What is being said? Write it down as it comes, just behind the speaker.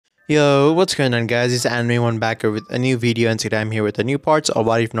Yo, what's going on guys, it's Anime1 back here with a new video, and today I'm here with the new parts of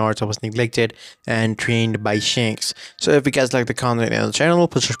What If Naruto Was Neglected and Trained by Shanks. So if you guys like the content on the channel,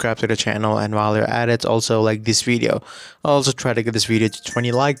 please subscribe to the channel, and while you're at it, also like this video. I'll also try to get this video to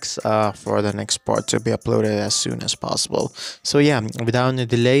 20 likes for the next part to be uploaded as soon as possible. So yeah, without any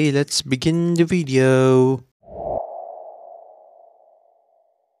delay, let's begin the video.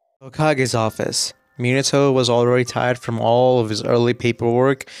 Hokage's office. Minato was already tired from all of his early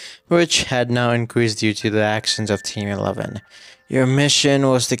paperwork, which had now increased due to the actions of Team 11. Your mission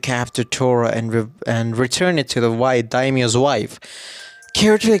was to capture Tora and return it to the White Daimyo's wife.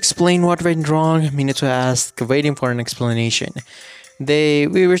 Care to explain what went wrong? Minato asked, waiting for an explanation.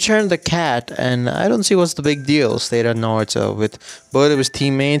 We returned the cat, and I don't see what's the big deal, stated Naruto, with both of his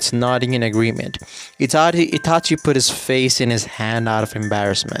teammates nodding in agreement. Itachi put his face in his hand out of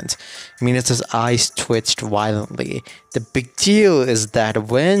embarrassment. Minato's eyes twitched violently. The big deal is that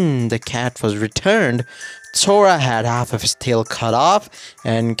when the cat was returned, Tora had half of his tail cut off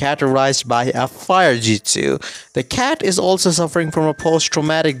and categorized by a fire jutsu. The cat is also suffering from a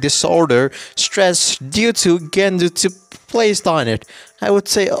post-traumatic disorder stress due to genjutsu placed on it. I would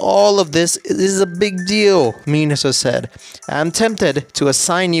say all of this is a big deal, Minato said. I'm tempted to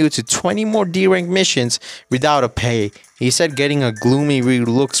assign you to 20 more D-rank missions without a pay, he said, getting a gloomy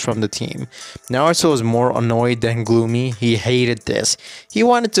looks from the team. Naruto was more annoyed than gloomy. He hated this. He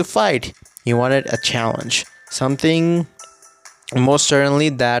wanted to fight. He wanted a challenge. Something most certainly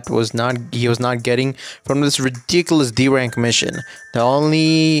that he was not getting from this ridiculous D-rank mission. The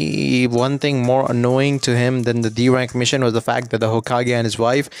only one thing more annoying to him than the D-rank mission was the fact that the Hokage and his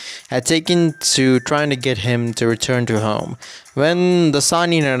wife had taken to trying to get him to return to home. When the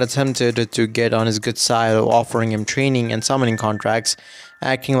Sannin had attempted to get on his good side of offering him training and summoning contracts,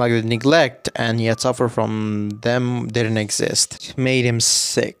 acting like the neglect and he had suffered from them didn't exist. It made him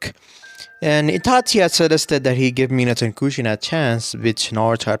sick. And Itachi had suggested that he give Minato and Kushina a chance, which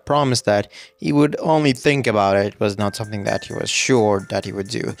Naruto had promised that he would only think about it. It was not something that he was sure that he would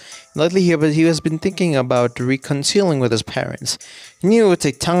do. Lately, he has been thinking about reconciling with his parents. He knew it would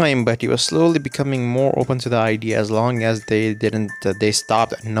take time, but he was slowly becoming more open to the idea as long as they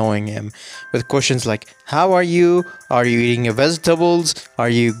stopped annoying him with questions like, how are you? Are you eating your vegetables? Are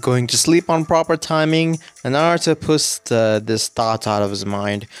you going to sleep on proper timing? And Naruto pushed this thought out of his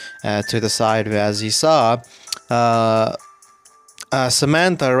mind to the side as he saw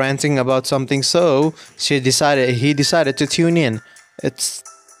Samantha ranting about something, so he decided to tune in.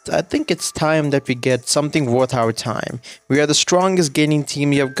 I think it's time that we get something worth our time. We are the strongest gaining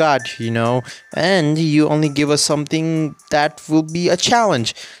team you've got, and you only give us something that will be a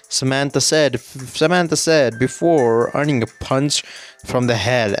challenge, Samantha said before earning a punch from the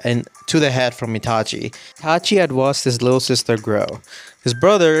head from Itachi. Itachi had watched his little sister grow. His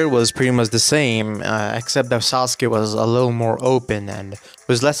brother was pretty much the same, except that Sasuke was a little more open and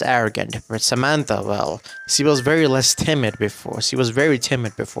was less arrogant. But Samantha, well, she was very timid before.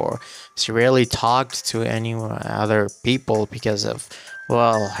 She rarely talked to any other people because of,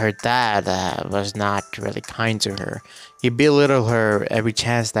 well, her dad was not really kind to her. He belittled her every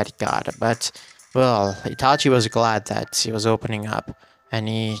chance that he got. But, well, Itachi was glad that she was opening up, and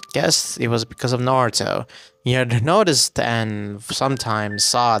he guessed it was because of Naruto. He had noticed and sometimes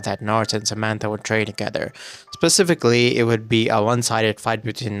saw that Naruto and Samantha would train together. Specifically, it would be a one-sided fight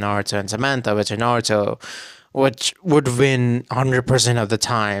between Naruto and Samantha, which would win 100% of the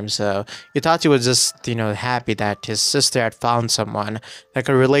time. So Itachi was just, happy that his sister had found someone that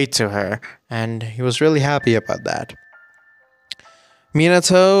could relate to her, and he was really happy about that.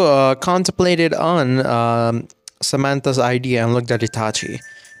 Minato contemplated on Samantha's idea and looked at Itachi.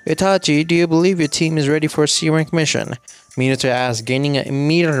 Itachi, do you believe your team is ready for a C-rank mission? Minato asked, gaining an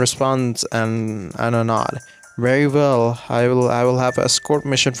immediate response and a nod. Very well, I will have an escort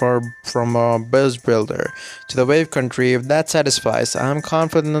mission from a base builder to the wave country. If that satisfies, I am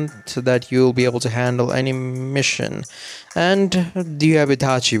confident that you will be able to handle any mission. And do you have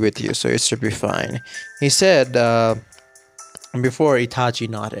Itachi with you, so it should be fine, he said before Itachi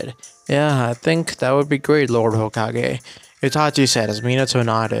nodded. Yeah, I think that would be great, Lord Hokage, Itachi said as Minato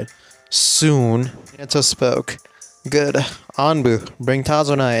nodded. Soon, Minato spoke. Good. Anbu, bring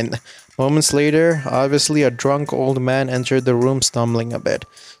Tazuna in. Moments later, obviously a drunk old man entered the room, stumbling a bit.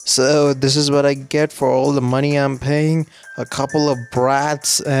 So, this is what I get for all the money I'm paying? A couple of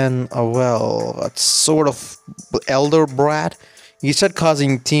brats and, a sort of elder brat? He said,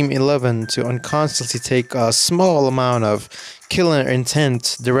 causing Team 11 to unconsciously take a small amount of killer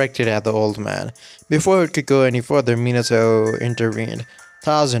intent directed at the old man. Before it could go any further, Minato intervened.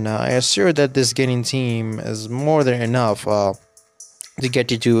 Tazuna, I assure that this getting team is more than enough. to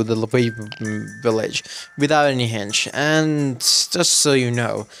get you to the wave village without any hinge. And just so you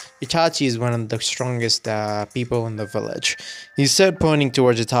know, Itachi is one of the strongest people in the village. He said, pointing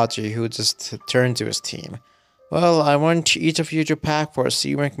towards Itachi, who just turned to his team. Well, I want each of you to pack for a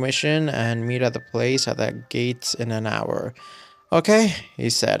sea rank mission and meet at the place at the gates in an hour. Okay, he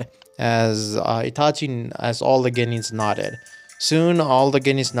said, as all the guineas nodded. Soon, all the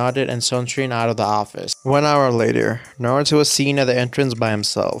guineas nodded and Suntrain out of the office. 1 hour later, Naruto was seen at the entrance by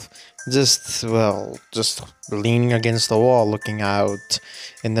himself, just leaning against the wall, looking out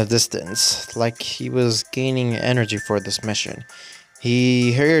in the distance, like he was gaining energy for this mission.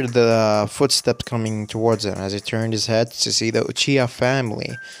 He heard the footsteps coming towards him as he turned his head to see the Uchiha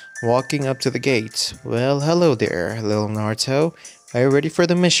family walking up to the gate. Well, hello there, little Naruto. Are you ready for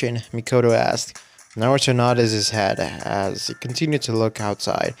the mission? Mikoto asked. Naruto nodded his head as he continued to look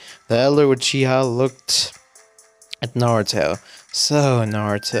outside. The elder Uchiha looked at Naruto. So,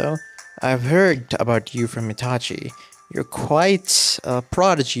 Naruto, I've heard about you from Itachi. You're quite a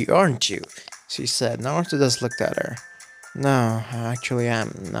prodigy, aren't you? She said. Naruto just looked at her. No, actually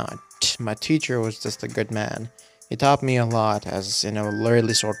I'm not. My teacher was just a good man. He taught me a lot as in a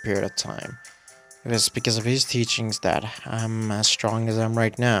really short period of time. It was because of his teachings that I'm as strong as I'm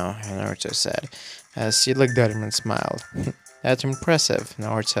right now, Naruto said, as he looked at him and smiled. That's impressive,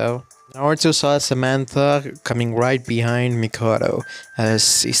 Naruto. Naruto saw Samantha coming right behind Mikoto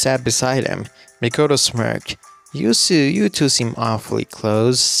as he sat beside him. Mikoto smirked. You two seem awfully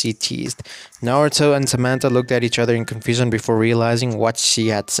close, she teased. Naruto and Samantha looked at each other in confusion before realizing what she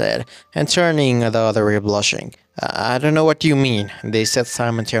had said, and turning the other way blushing. I don't know what you mean, they said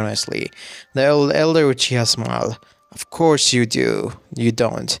simultaneously. The elder Uchiha smiled. Of course you do. You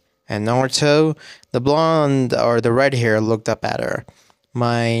don't. And Naruto, the blonde or the red hair, looked up at her.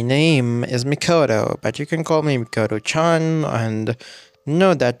 My name is Mikoto, but you can call me Mikoto-chan, and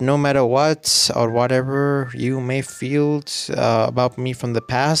know that no matter what or whatever you may feel about me from the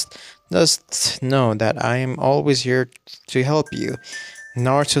past, just know that I am always here to help you.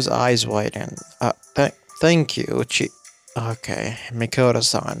 Naruto's eyes widened. Thank you, Okay,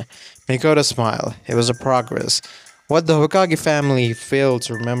 Mikoto-san. Mikoto smiled. It was a progress. What the Hokage family failed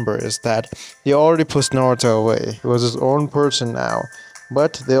to remember is that they already pushed Naruto away. He was his own person now.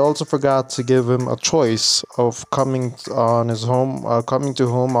 But they also forgot to give him a choice of coming to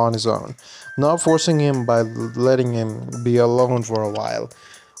home on his own, not forcing him by letting him be alone for a while.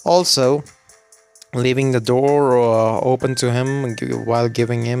 Also, leaving the door open to him while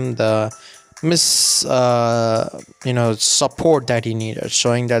giving him the support that he needed,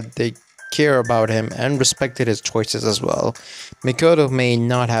 showing that they care about him and respected his choices as well. Mikoto may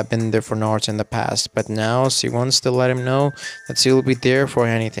not have been there for Naruto in the past, but now she wants to let him know that she'll be there for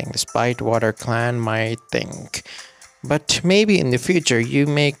anything, despite what her clan might think. But maybe in the future you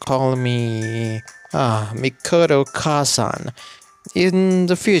may call me Mikoto Kasan. In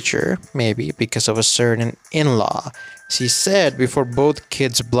the future, maybe because of a certain in-law, she said before both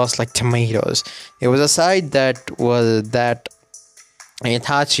kids blushed like tomatoes. It was a sight that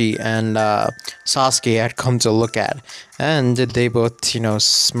Itachi and Sasuke had come to look at, and they both,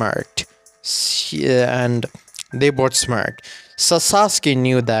 smirked. And they both smirked. So Sasuke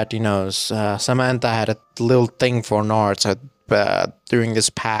knew that, Samantha had a little thing for Naruto during this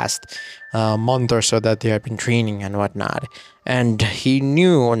past month or so that they had been training and whatnot. And he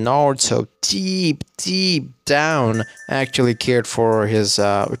knew Naruto deep down actually cared for his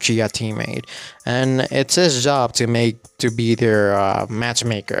Uchiha teammate. And it's his job to be their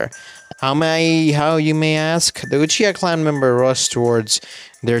matchmaker. How you may ask? The Uchiha clan member rushed towards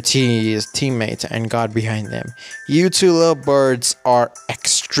their teammate and got behind them. You two little birds are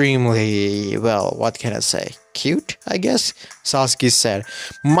extremely, well, what can I say? Cute, I guess? Sasuke said.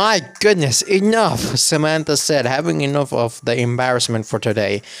 My goodness, enough, Samantha said, having enough of the embarrassment for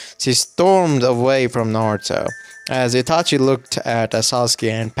today. She stormed away from Naruto, as Itachi looked at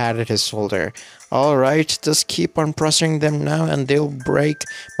Sasuke and patted his shoulder. Alright, just keep on pressing them now and they'll break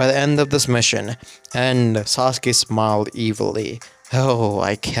by the end of this mission. And Sasuke smiled evilly. Oh,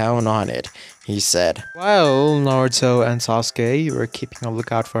 I count on it, he said. While Naruto and Sasuke were keeping a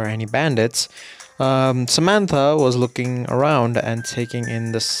lookout for any bandits, Samantha was looking around and taking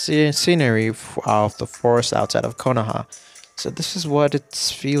in the scenery of the forest outside of Konoha. So this is what it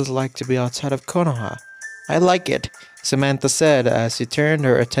feels like to be outside of Konoha. I like it, Samantha said as she turned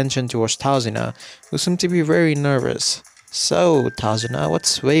her attention towards Tazuna, who seemed to be very nervous. So, Tazuna,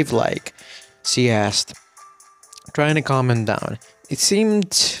 what's Wave like? She asked, trying to calm him down. It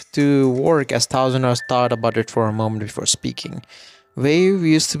seemed to work as Tazuna thought about it for a moment before speaking. Wave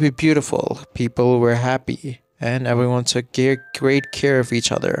used to be beautiful, people were happy, and everyone took great care of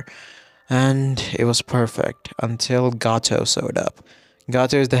each other. And it was perfect until Gato showed up.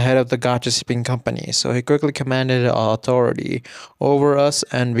 Gato is the head of the gacha shipping company, so he quickly commanded authority over us,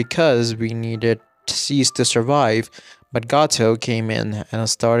 and because we needed seas to survive, but Gato came in and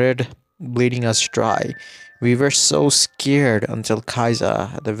started bleeding us dry. We were so scared until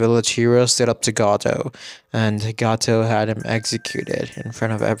Kaiza, the village hero, stood up to Gato, and Gato had him executed in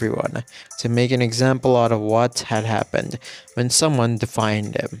front of everyone to make an example out of what had happened when someone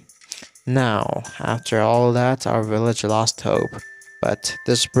defied him. Now, after all that, our village lost hope. But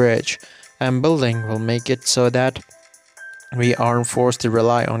this bridge I'm building will make it so that we aren't forced to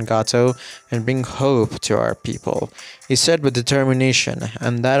rely on Gato and bring hope to our people, he said with determination,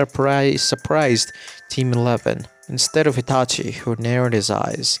 and that surprised Team 11. Instead of Itachi, who narrowed his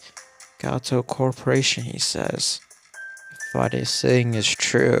eyes. Gato Corporation, he says. If what he's saying is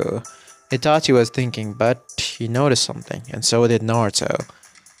true. Itachi was thinking, but he noticed something, and so did Naruto.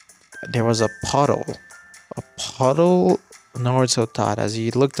 There was a puddle. A puddle? Naruto thought as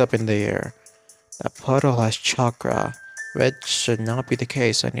he looked up in the air. That puddle has chakra, which should not be the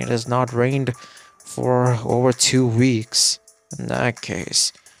case, and it has not rained for over 2 weeks. In that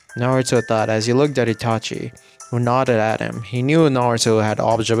case, Naruto thought as he looked at Itachi, who nodded at him. He knew Naruto had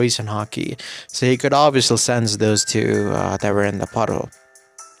observation haki, so he could obviously sense those two that were in the puddle.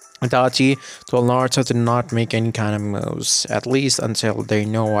 Itachi told Naruto to not make any kind of moves, at least until they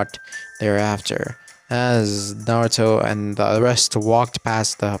know what they're after. As Naruto and the rest walked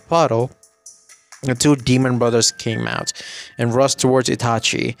past the puddle, the two demon brothers came out and rushed towards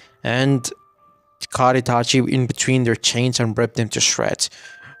Itachi and caught Itachi in between their chains and ripped him to shreds.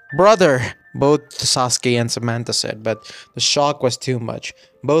 Brother! Both Sasuke and Samantha said, but the shock was too much.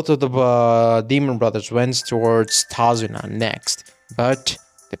 Both of the demon brothers went towards Tazuna next, but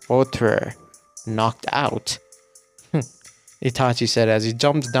they both were knocked out. Itachi said as he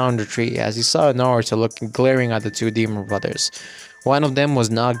jumped down the tree as he saw Naruto glaring at the two demon brothers. One of them was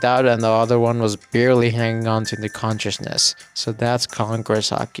knocked out and the other one was barely hanging on to the consciousness. So that's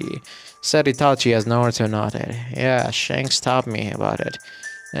Conqueror's Haki, said Itachi as Naruto nodded. Yeah, Shanks taught me about it.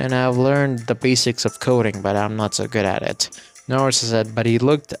 And I've learned the basics of coding, but I'm not so good at it. Naruto said, but he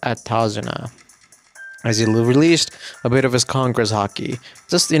looked at Tazuna as he released a bit of his Conqueror's Haki,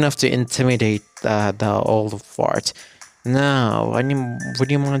 just enough to intimidate the old fart. Now,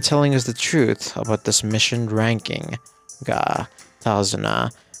 would you mind telling us the truth about this mission ranking?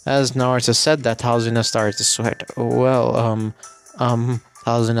 Tazuna. As Naruto said that, Tazuna started to sweat. Well,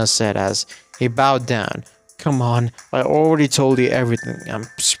 Tazuna said as he bowed down. Come on, I already told you everything. I'm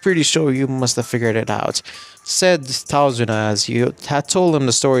pretty sure you must have figured it out. Said Tazuna as you had told him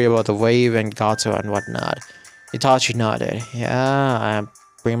the story about the wave and Gato and whatnot. Itachi nodded. Yeah, I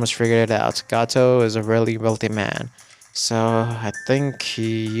pretty much figured it out. Gato is a really wealthy man. So I think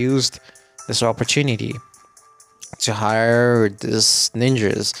he used this opportunity to hire these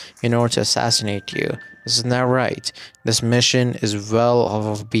ninjas in order to assassinate you. Isn't that right? This mission is well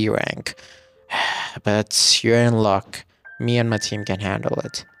off of B rank. But you're in luck. Me and my team can handle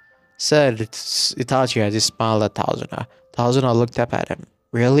it. Said Itachi as he smiled at Tazuna. Tazuna looked up at him.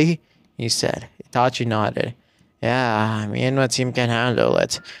 Really? He said. Itachi nodded. Yeah, me and my team can handle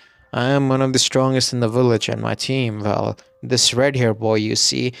it. I am one of the strongest in the village and my team, well, this red-haired boy you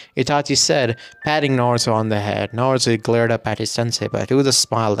see, Itachi said, patting Naruto on the head. Naruto glared up at his sensei, but he just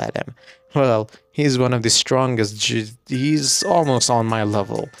smiled at him. Well, he's one of the strongest, he's almost on my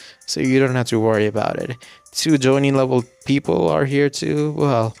level, so you don't have to worry about it. Two joining level people are here to,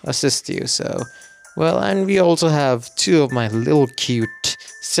 well, assist you, so... Well, and we also have two of my little cute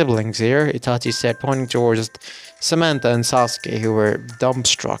siblings here, Itachi said, pointing towards Samantha and Sasuke, who were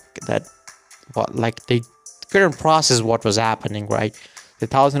dumbstruck that, they couldn't process what was happening, right? The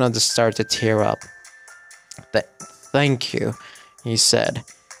thousand of them started to tear up. Thank you, he said,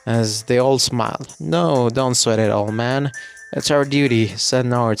 as they all smiled. No, don't sweat it all, man. It's our duty, said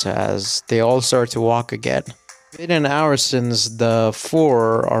Naruto, as they all started to walk again. It's been an hour since the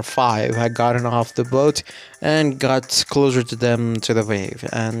 4 or 5 had gotten off the boat and got closer to them to the wave,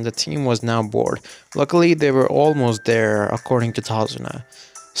 and the team was now bored. Luckily, they were almost there, according to Tazuna.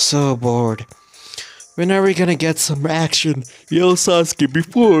 So bored. When are we gonna get some action? Yelled Sasuke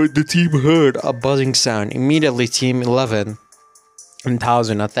before the team heard a buzzing sound. Immediately, Team 11 and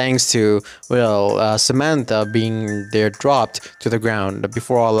Tazuna, thanks to, Samantha being there, dropped to the ground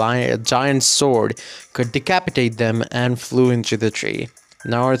before a giant sword could decapitate them and flew into the tree.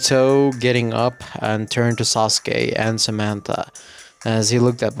 Naruto getting up and turned to Sasuke and Samantha as he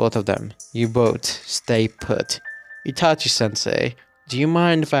looked at both of them. You both stay put. Itachi-sensei, do you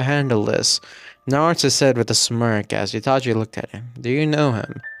mind if I handle this? Naruto said with a smirk as Itachi looked at him. Do you know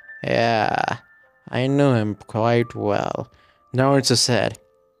him? Yeah, I know him quite well. Naruto said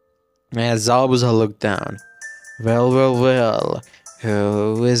as Zabuza looked down. Well, well, well,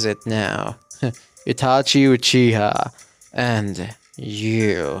 who is it now? Itachi Uchiha. And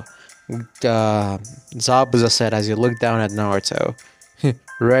you. Zabuza said as he looked down at Naruto.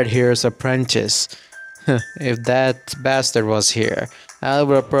 Red Hair's apprentice. If that bastard was here, I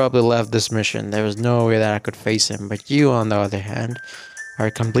would have probably left this mission. There was no way that I could face him. But you, on the other hand, are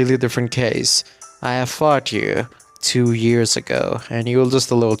a completely different case. I have fought you 2 years ago, and you were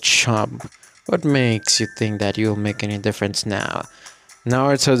just a little chump. What makes you think that you'll make any difference now?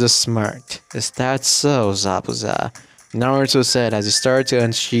 Naruto just smirked. Is that so, Zabuza? Naruto said as he started to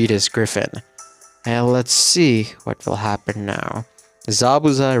unsheath his griffin. And let's see what will happen now.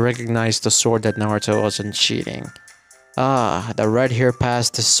 Zabuza recognized the sword that Naruto was unsheathing. Ah, the red hair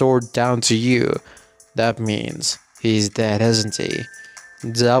passed the sword down to you. That means he's dead, isn't he?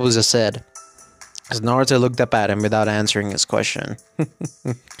 Zabuza said, as Naruto looked up at him without answering his question.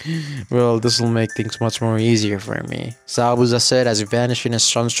 Well, this will make things much more easier for me, Zabuza said as he vanished in his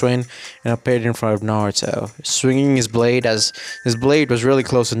sun's train and appeared in front of Naruto, swinging his blade as his blade was really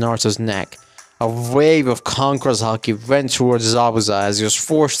close to Naruto's neck. A wave of Conqueror's Haki went towards Zabuza as he was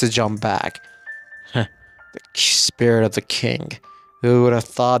forced to jump back. The spirit of the king. Who would have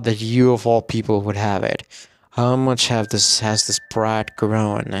thought that you of all people would have it? How much has this brat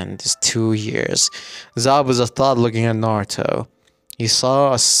grown in these 2 years? Zabuza thought looking at Naruto. He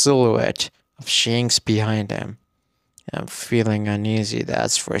saw a silhouette of Shanks behind him. I'm feeling uneasy,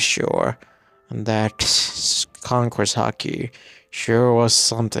 that's for sure. And that Conqueror's Haki sure was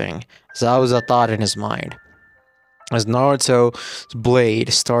something. Zabuza thought in his mind. As Naruto's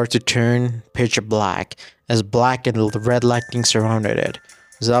blade started to turn pitch black, as black and red lightning surrounded it.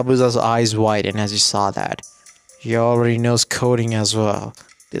 Zabuza's eyes widened as he saw that. He already knows coding as well.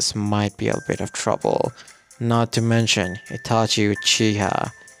 This might be a bit of trouble. Not to mention Itachi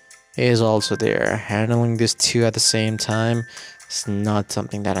Uchiha is also there. Handling these two at the same time is not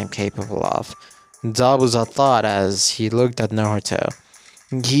something that I'm capable of. Zabuza thought as he looked at Naruto.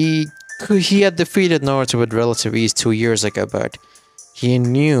 He had defeated Naruto with relative ease 2 years ago, but he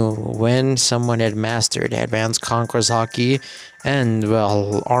knew when someone had mastered advanced Conqueror's Haki and,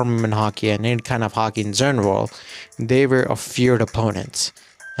 well, armament Haki and any kind of Haki in general, they were a feared opponent.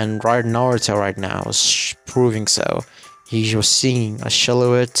 And Naruto right now was proving so. He was seeing a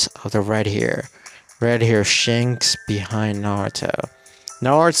silhouette of the red hair Shanks behind Naruto.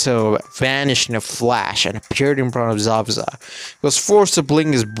 Naruto vanished in a flash and appeared in front of Zabuza. He was forced to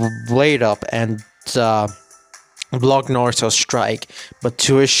bring his blade up and block Naruto's strike, but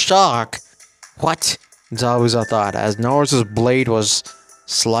to his shock, what? Zabuza thought as Naruto's blade was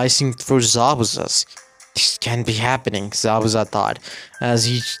slicing through Zabuza's. This can't be happening, Zabuza thought, as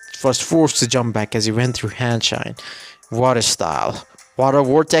he was forced to jump back as he went through Handshine. Water style. Water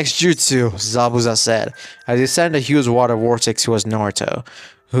vortex jutsu, Zabuza said, as he sent a huge water vortex towards Naruto,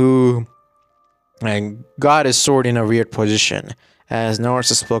 who got his sword in a weird position, as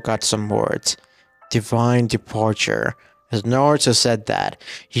Naruto spoke out some words. Divine departure. As Naruto said that,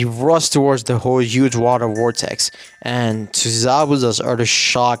 he rushed towards the whole huge water vortex, and to Zabuza's utter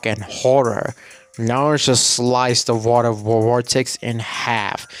shock and horror, Naruto sliced the water vortex in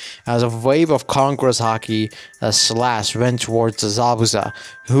half as a wave of Conqueror's Haki slash went towards Zabuza,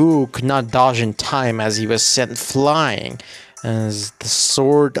 who could not dodge in time as he was sent flying. As the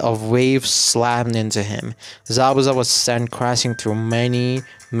sword of waves slammed into him, Zabuza was sent crashing through many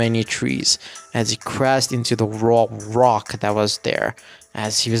trees as he crashed into the raw rock that was there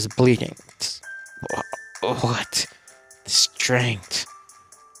as he was bleeding. What? The strength.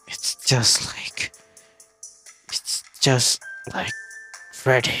 It's just like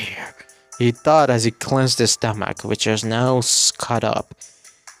red hair, he thought as he clenched his stomach, which was now cut up.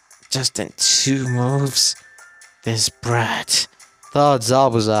 Just in 2 moves? This brat, thought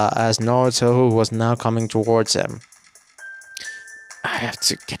Zabuza as Naruto was now coming towards him. I have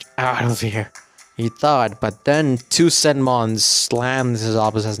to get out of here, he thought, but then 2 Senmons slammed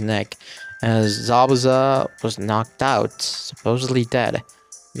Zabuza's neck as Zabuza was knocked out, supposedly dead.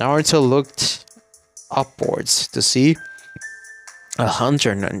 Naruto looked upwards to see a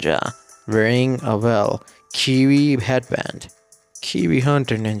hunter ninja wearing a, well, kiwi headband. Kiwi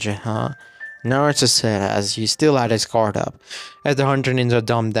hunter ninja, huh? Naruto said as he still had his guard up, as the hunter ninja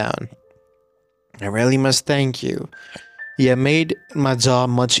dumbed down. I really must thank you. You have made my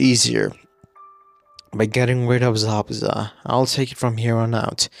job much easier by getting rid of Zabuza. I'll take it from here on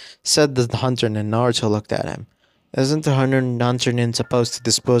out, said the hunter, and Naruto looked at him. Isn't the hunter nin supposed to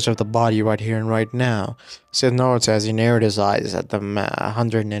dispose of the body right here and right now? Said Naruto as he narrowed his eyes at the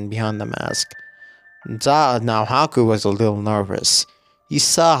hunter nin behind the mask. Now Haku was a little nervous. He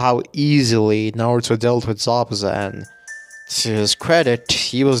saw how easily Naruto dealt with Zabuza, and to his credit,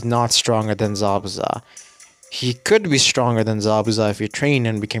 he was not stronger than Zabuza. He could be stronger than Zabuza if he trained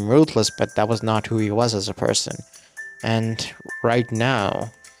and became ruthless, but that was not who he was as a person. And right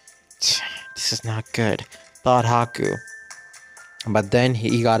now, this is not good, thought Haku. But then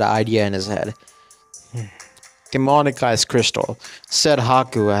he got an idea in his head. Demonic Ice Crystal. Said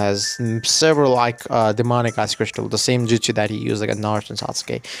Haku has several demonic Ice Crystal, the same jutsu that he used like Naruto and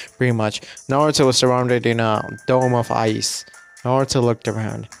Sasuke, pretty much. Naruto was surrounded in a dome of ice. Naruto looked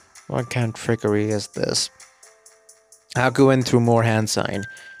around. What kind of trickery is this? Haku went through more hand sign.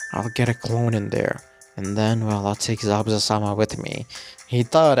 I'll get a clone in there. And then, well, I'll take Zabuza-sama with me. He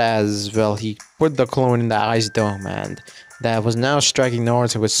thought as, well, he put the clone in the ice dome and that was now striking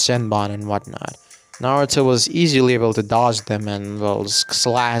Naruto with Senbon and whatnot. Naruto was easily able to dodge them and, well,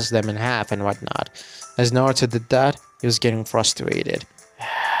 slash them in half and whatnot. As Naruto did that, he was getting frustrated.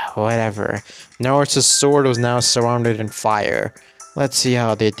 Whatever. Naruto's sword was now surrounded in fire. Let's see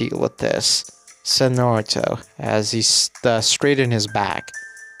how they deal with this, said Naruto as he straightened his back.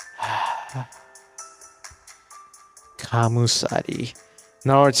 Kamusari,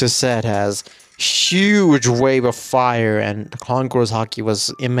 Naruto said as huge wave of fire and Konkuro's haki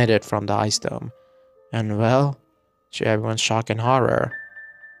was emitted from the ice dome. And well, to everyone's shock and horror,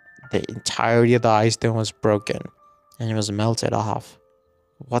 the entirety of the ice dome was broken and it was melted off.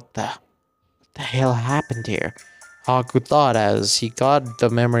 What the hell happened here? Haku thought as he got the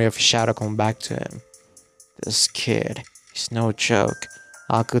memory of his shadow come back to him. This kid, he's no joke.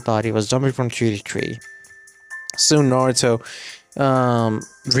 Haku thought he was jumping from tree to tree. Soon Naruto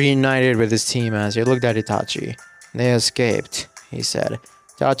reunited with his team as he looked at Itachi. They escaped, he said.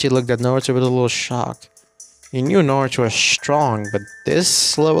 Itachi looked at Naruto with a little shock. He knew Naruto was strong, but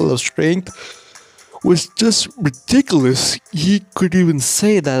this level of strength was just ridiculous. He could even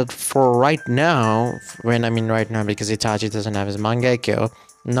say that for right now, right now because Itachi doesn't have his Mangekyo,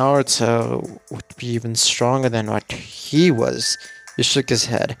 Naruto would be even stronger than what he was. He shook his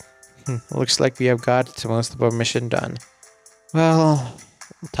head. Looks like we have got most of our mission done. Well,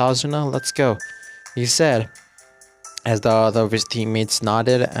 Tazuna, let's go, he said, as the other of his teammates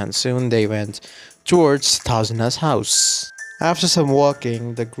nodded, and soon they went towards Tazuna's house. After some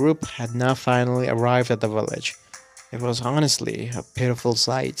walking, the group had now finally arrived at the village. It was honestly a pitiful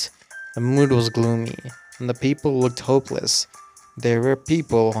sight. The mood was gloomy, and the people looked hopeless. There were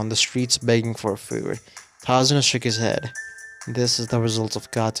people on the streets begging for food. Tazuna shook his head. This is the result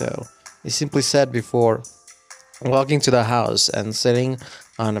of Gato, he simply said before walking to the house and sitting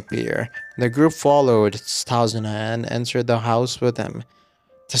on a pier. The group followed Tazuna and entered the house with him.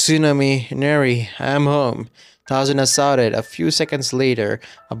 Tsunami, Neri, I am home, Tazuna shouted. A few seconds later,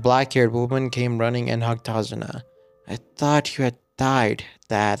 a black-haired woman came running and hugged Tazuna. I thought you had died,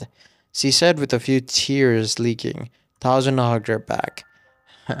 Dad, she said with a few tears leaking. Tazuna hugged her back.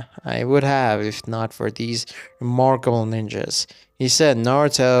 I would have if not for these remarkable ninjas, he said.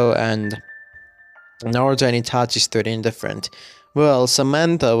 Naruto and Itachi stood indifferent. Well,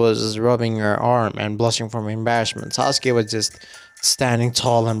 Samantha was rubbing her arm and blushing from embarrassment. Sasuke was just standing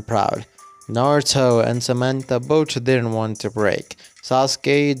tall and proud. Naruto and Samantha both didn't want to break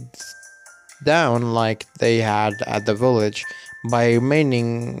Sasuke down like they had at the village by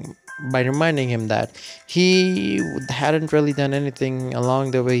reminding him that he hadn't really done anything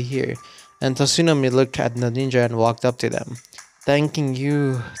along the way here. And Tsunami looked at the ninja and walked up to them. Thank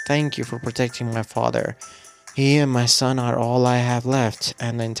you for protecting my father. He and my son are all I have left,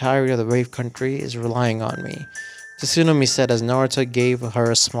 and the entirety of the Wave Country is relying on me, Tsunami said as Naruto gave her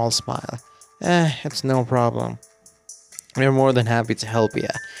a small smile. It's no problem. We're more than happy to help you.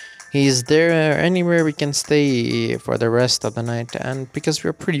 Is there anywhere we can stay for the rest of the night? And because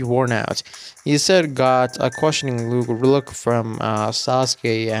we're pretty worn out, he said, got a questioning look from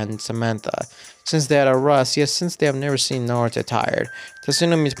Sasuke and Samantha. Since they have never seen Naruto tired,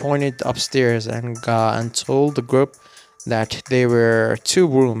 Tsunami pointed upstairs and told the group that there were 2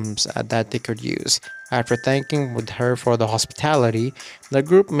 rooms that they could use. After thanking with her for the hospitality, the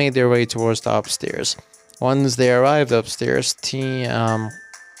group made their way towards the upstairs. Once they arrived upstairs,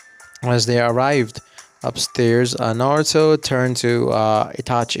 Naruto turned to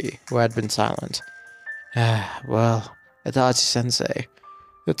Itachi, who had been silent. Well, Itachi-sensei,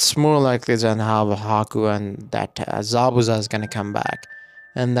 it's more likely than how Haku and that Zabuza is gonna come back.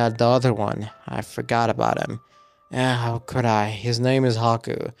 And that the other one, I forgot about him. How could I? His name is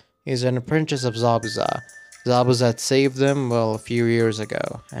Haku. He's an apprentice of Zabuza. Zabuza saved them, well, a few years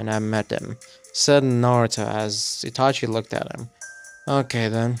ago, and I met him, said Naruto as Itachi looked at him. Okay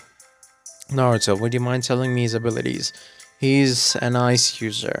then. Naruto, would you mind telling me his abilities? He's an ice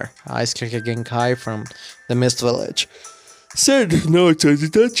user. Ice Clicker Genkai from the Mist Village. Said Naruto,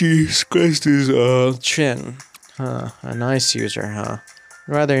 Itachi scratched his chin. Huh, an ice user, huh?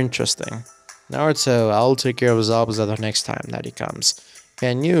 Rather interesting. Naruto, I'll take care of Zabuza the next time that he comes.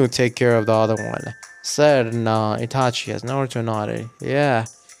 Can you take care of the other one? Said Itachi as Naruto nodded. Yeah,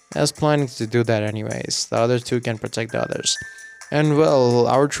 I was planning to do that anyways. The other two can protect the others. And well,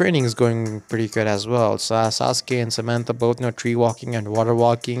 our training is going pretty good as well. So Sasuke and Samantha both know tree walking and water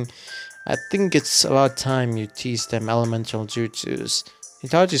walking. I think it's about time you teach them elemental jutsus.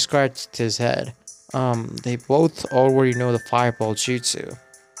 Itachi scratched his head. They both already know the fireball jutsu,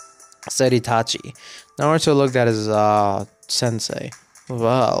 said Itachi. Naruto looked at his sensei.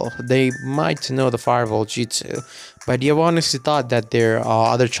 Well, they might know the fireball jutsu, but you've honestly thought that they have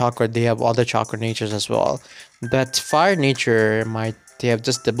other chakra natures as well. That fire nature might they have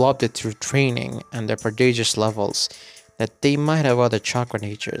just developed it through training and their prodigious levels. That they might have other chakra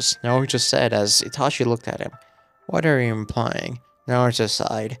natures. Naruto said as Itachi looked at him. What are you implying? Naruto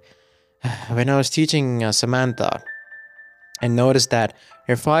sighed. When I was teaching Samantha, I noticed that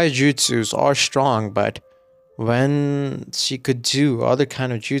her fire jutsus are strong, but when she could do other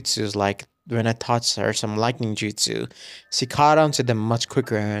kind of jutsus, like when I taught her some lightning jutsu, she caught on to them much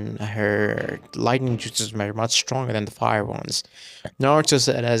quicker, and her lightning jutsus were much stronger than the fire ones. Naruto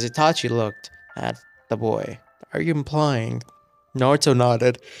said as Itachi looked at the boy. Are you implying? Naruto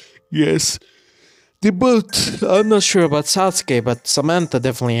nodded. Yes. They both. I'm not sure about Sasuke, but Samantha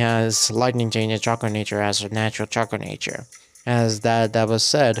definitely has lightning change chakra nature as her natural chakra nature. As that was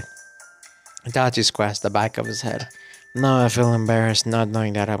said, Itachi scratched the back of his head. Now I feel embarrassed not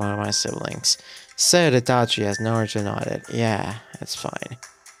knowing that about my siblings. Said Itachi as Naruto nodded. Yeah, it's fine.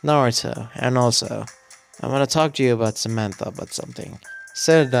 Naruto, and also, I want to talk to you about Samantha about something.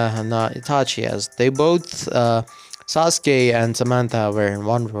 Said Itachi as they both, Sasuke and Samantha were in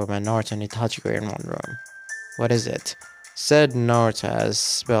one room and Naruto and Itachi were in one room. What is it? Said Naruto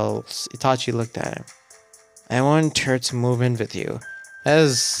as, well, Itachi looked at him. I want her to move in with you.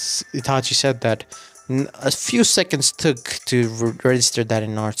 As Itachi said that, a few seconds took to register that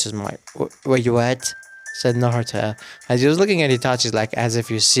in Naruto's mind. Wait, you what? Said Naruto, as he was looking at Itachi like as if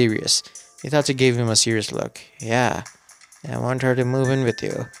he was serious. Itachi gave him a serious look. Yeah, I want her to move in with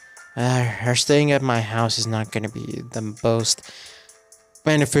you. Her staying at my house is not going to be the most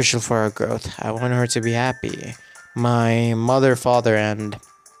beneficial for her growth. I want her to be happy. My mother, father, and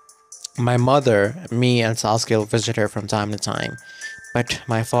my mother, me, and Sasuke will visit her from time to time. But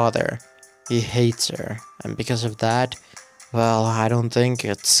my father, he hates her. And because of that, well, I don't think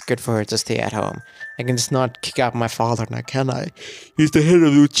it's good for her to stay at home. I can just not kick out my father now, can I? He's the head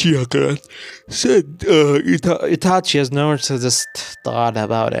of the Uchiha clan. Said, Itachi has never just thought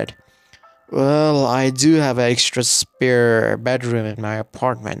about it. Well, I do have an extra spare bedroom in my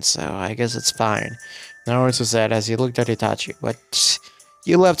apartment, so I guess it's fine. Naruto said as he looked at Itachi. But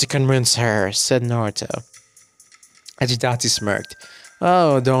you'll have to convince her, said Naruto. As Itachi smirked.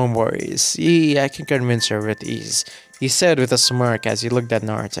 Oh, don't worry. See, I can convince her with ease, he said with a smirk as he looked at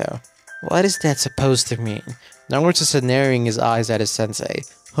Naruto. What is that supposed to mean? Naruto said, narrowing his eyes at his sensei.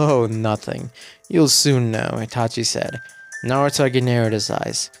 Oh, nothing. You'll soon know, Itachi said. Naruto again narrowed his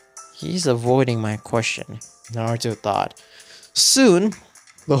eyes. He's avoiding my question, Naruto thought. Soon,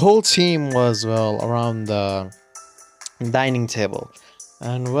 the whole team was, well, around the dining table.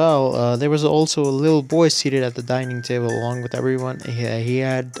 And well, there was also a little boy seated at the dining table along with everyone he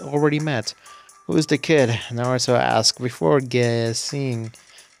had already met. Who's the kid? Naruto asked before seeing,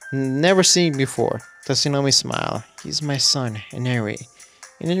 never seen before. Tsunami smiled. He's my son, Inari.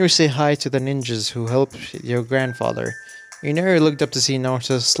 Inari say hi to the ninjas who helped your grandfather. Inari looked up to see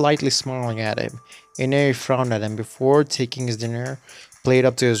Naruto slightly smiling at him. Inari frowned at him before taking his dinner plate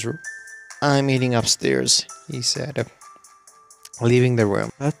up to his room. I'm eating upstairs, he said, leaving the room.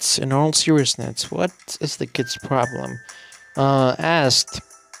 But in all seriousness, what is the kid's problem? Asked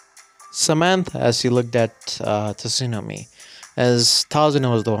Samantha as he looked at Tsunami, as Tazuna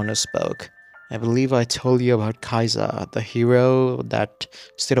was the one who spoke. I believe I told you about Kaiza, the hero that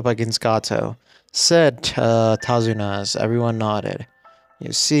stood up against Gato, said Tazuna as everyone nodded.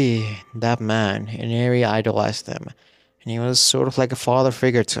 You see, that man, Inari idolized him, and he was sort of like a father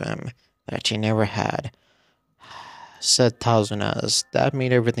figure to him that he never had, said Tazuna as that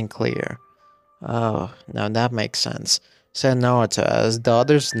made everything clear. Oh, now that makes sense, said Naruto as the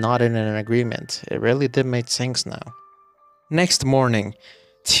others nodded in an agreement. It really did make sense now. Next morning,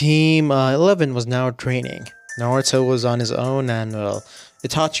 Team 11 was now training. Naruto was on his own, and well,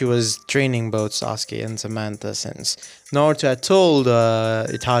 Itachi was training both Sasuke and Samantha since Naruto had told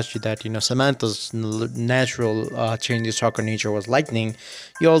Itachi that Samantha's natural change chakra nature was lightning.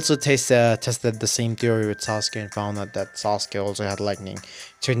 He also tested the same theory with Sasuke and found out that Sasuke also had lightning,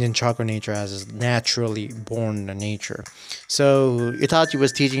 changing chakra nature as his naturally born nature. So Itachi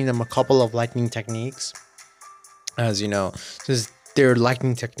was teaching them a couple of lightning techniques, as since their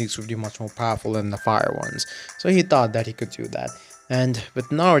lightning techniques would be much more powerful than the fire ones. So he thought that he could do that. And with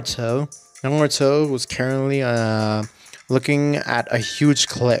Naruto, Naruto was currently looking at a huge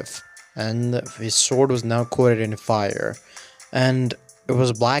cliff, and his sword was now coated in fire, and it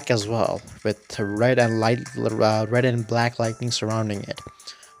was black as well, with red and black lightning surrounding it.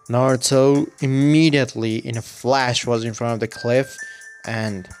 Naruto immediately, in a flash, was in front of the cliff,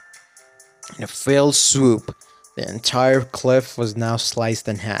 and in a failed swoop, the entire cliff was now sliced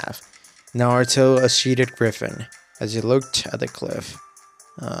in half. Naruto, a seated griffin, as he looked at the cliff.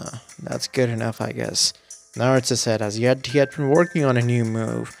 That's good enough, I guess. Naruto said as he had been working on a new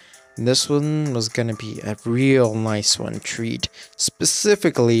move. This one was gonna be a real nice one treat,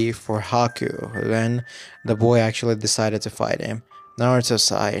 specifically for Haku, when the boy actually decided to fight him. Naruto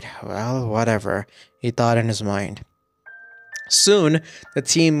sighed. Well, whatever, he thought in his mind. Soon, the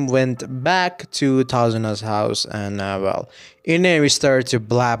team went back to Tazuna's house, and Inari started to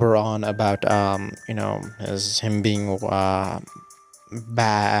blabber on about as him being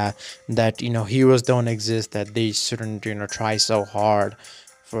bad, that heroes don't exist, that they shouldn't try so hard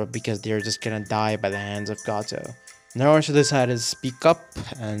for because they're just gonna die by the hands of Gato. Naruto decided to speak up,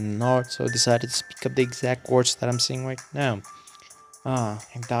 and Naruto decided to speak up the exact words that I'm saying right now.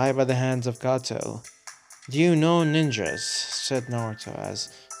 Die by the hands of Gato. Do you know ninjas? Said Naruto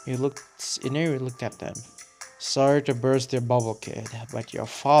as Inari looked at them. Sorry to burst your bubble, kid, but your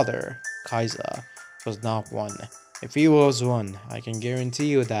father, Kaiser, was not one. If he was one, I can guarantee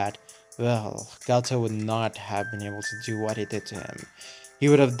you that, well, Gato would not have been able to do what he did to him. He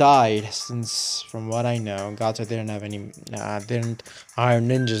would have died, since, from what I know, Gato didn't hire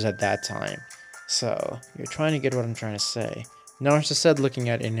ninjas at that time. So, you're trying to get what I'm trying to say. Naruto said, looking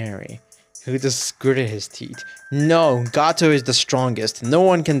at Inari, who just gritted his teeth. No, Gato is the strongest. No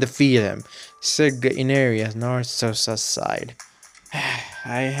one can defeat him, said Inari as Naruto sighed.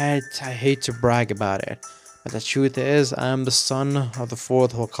 I hate to brag about it, but the truth is, I am the son of the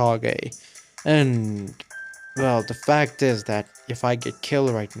fourth Hokage. And, well, the fact is that if I get killed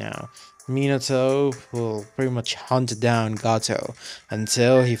right now, Minato will pretty much hunt down Gato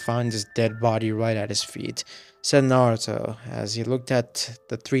until he finds his dead body right at his feet, said Naruto as he looked at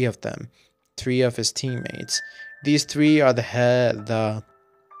the three of them, three of his teammates. These three are the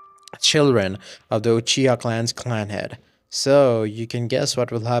children of the Uchiha clan's clan head. So you can guess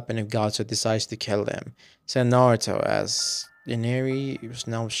what will happen if Gato decides to kill them, said Naruto as Inari was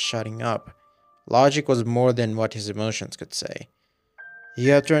now shutting up. Logic was more than what his emotions could say.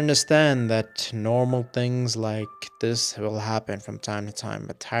 You have to understand that normal things like this will happen from time to time,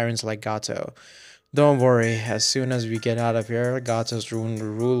 but tyrants like Gato. Don't worry, as soon as we get out of here, Gato's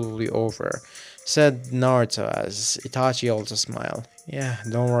rule will be over, said Naruto as Itachi also smiled. Yeah,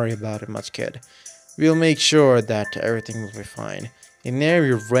 don't worry about it much, kid. We'll make sure that everything will be fine.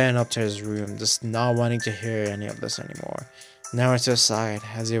 Inari ran up to his room, just not wanting to hear any of this anymore. Naruto sighed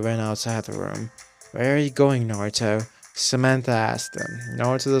as he went outside the room. Where are you going, Naruto? Samantha asked him.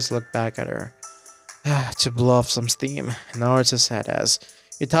 Naruto just looked back at her. To blow off some steam, Naruto said as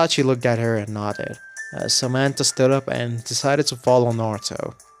Itachi looked at her and nodded. Samantha stood up and decided to follow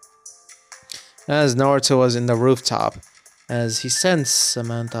Naruto. As Naruto was in the rooftop, as he sensed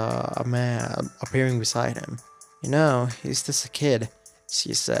Samantha, a man, appearing beside him. He's just a kid,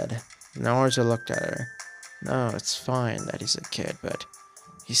 she said. Naruto looked at her. No, it's fine that he's a kid, but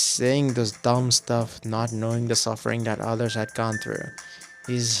he's saying this dumb stuff, not knowing the suffering that others had gone through.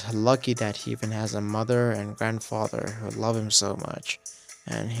 He's lucky that he even has a mother and grandfather who love him so much,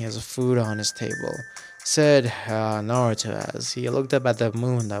 and he has food on his table, said Naruto as he looked up at the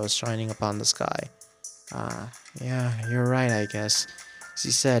moon that was shining upon the sky. Yeah, you're right, I guess, she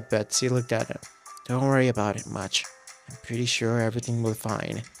said, but she looked at him. Don't worry about it much. I'm pretty sure everything will be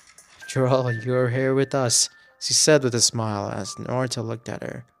fine. After all, you're here with us, she said with a smile as Naruto looked at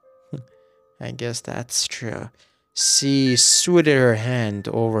her. I guess that's true. She suited her hand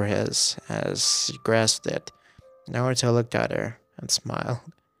over his as she grasped it. Naruto looked at her and smiled.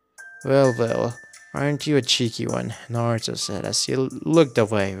 Well, aren't you a cheeky one? Naruto said as he looked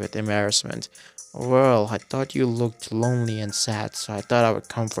away with embarrassment. Well, I thought you looked lonely and sad, so I thought I would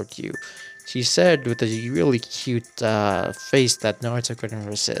comfort you, She said with a really cute face that Naruto couldn't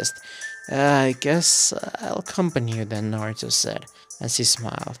resist. I guess I'll accompany you then, Naruto said, as he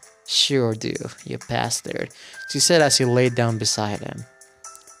smiled. Sure do, you bastard, she said as he laid down beside him.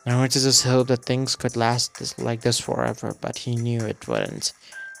 Naruto just hoped that things could last like this forever, but he knew it wouldn't.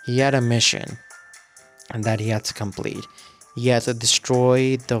 He had a mission, and that he had to complete. He had to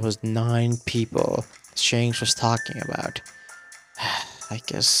destroy those 9 people Shanks was talking about. I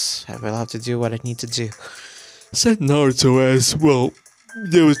guess I will have to do what I need to do, said Naruto as well.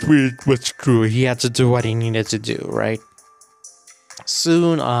 That was pretty much true. He had to do what he needed to do, right?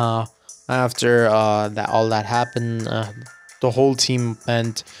 Soon, after that all that happened, the whole team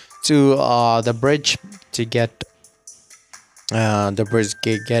went to the bridge to get and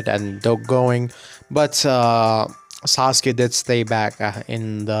going, but Sasuke did stay back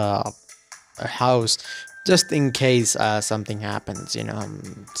in the house just in case something happens.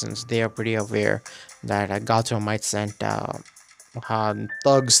 Since they are pretty aware that Gato might send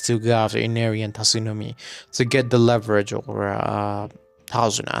thugs to go after Inari and Tatsunumi to get the leverage over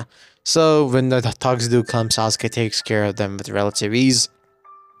Tazuna. So when the thugs do come, Sasuke takes care of them with relative ease.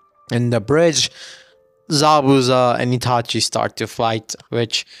 In the bridge, Zabuza and Itachi start to fight,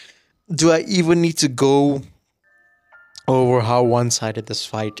 which, do I even need to go over how one-sided this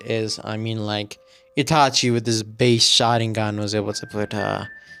fight is? I mean, like, Itachi with his base Sharingan was able to put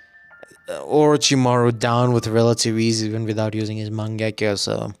Orochimaru down with relative ease even without using his Mangekyo,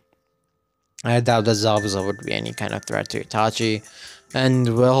 so I doubt that Zabuza would be any kind of threat to Itachi.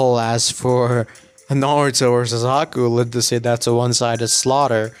 And well, as for Naruto or Sasuke, let's just say that's a one-sided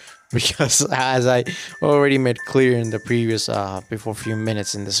slaughter, because as I already made clear in the previous before few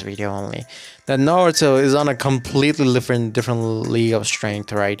minutes in this video only, that Naruto is on a completely different league of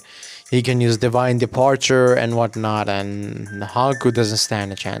strength, right? He can use divine departure and whatnot, and Haku doesn't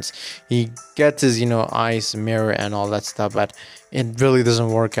stand a chance. He gets his, ice mirror and all that stuff, but it really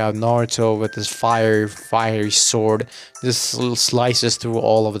doesn't work out. Naruto with his fiery sword just slices through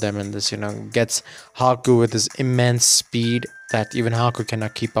all of them, and this, gets Haku with his immense speed that even Haku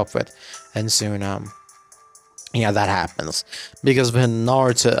cannot keep up with. And soon, yeah, that happens. Because when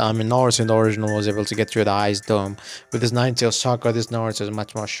Naruto in the original was able to get through the Ice Dome with his Nine-Tails Chakra, this Naruto is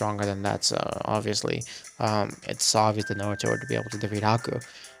much more stronger than that, so obviously, it's obvious that Naruto would be able to defeat Haku.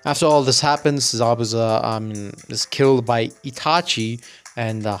 After all this happens, Zabuza is killed by Itachi,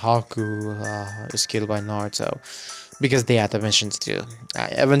 and Haku is killed by Naruto, because they had the mission to do.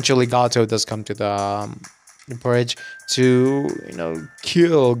 Eventually, Gato does come to the bridge to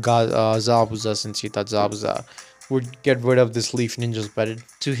kill Zabuza, since he thought Zabuza would get rid of this Leaf Ninjas, but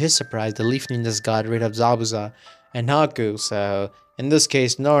to his surprise, the Leaf Ninjas got rid of Zabuza and Haku. So in this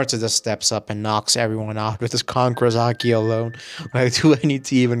case, Naruto just steps up and knocks everyone out with his Conqueror's Haki alone. Like, do I need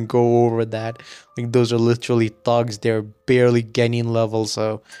to even go over that? Like, those are literally thugs. They're barely gaining level.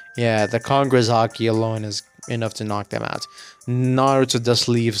 So yeah, the Conqueror's Haki alone is enough to knock them out. Naruto just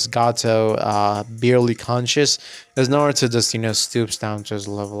leaves Gato barely conscious, as Naruto just stoops down to his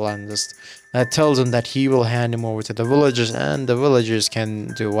level and just tells him that he will hand him over to the villagers, and the villagers can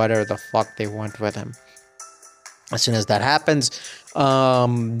do whatever the fuck they want with him. As soon as that happens,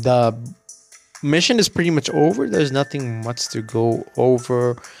 the mission is pretty much over. There's nothing much to go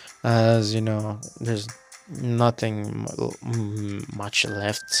over, as there's nothing much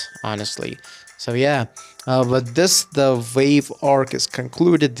left, honestly. So yeah, but the wave arc is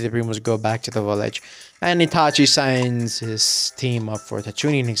concluded. They pretty much go back to the village, and Itachi signs his team up for the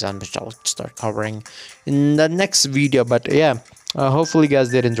Chunin exam, which I'll start covering in the next video. But yeah, hopefully you guys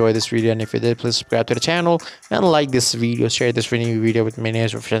did enjoy this video, and if you did, please subscribe to the channel and like this video, share this video with many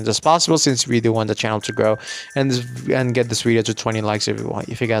as friends as possible, since we do want the channel to grow and get this video to 20 likes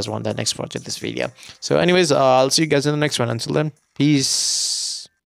if you guys want that next part of this video. So anyways, I'll see you guys in the next one. Until then, peace.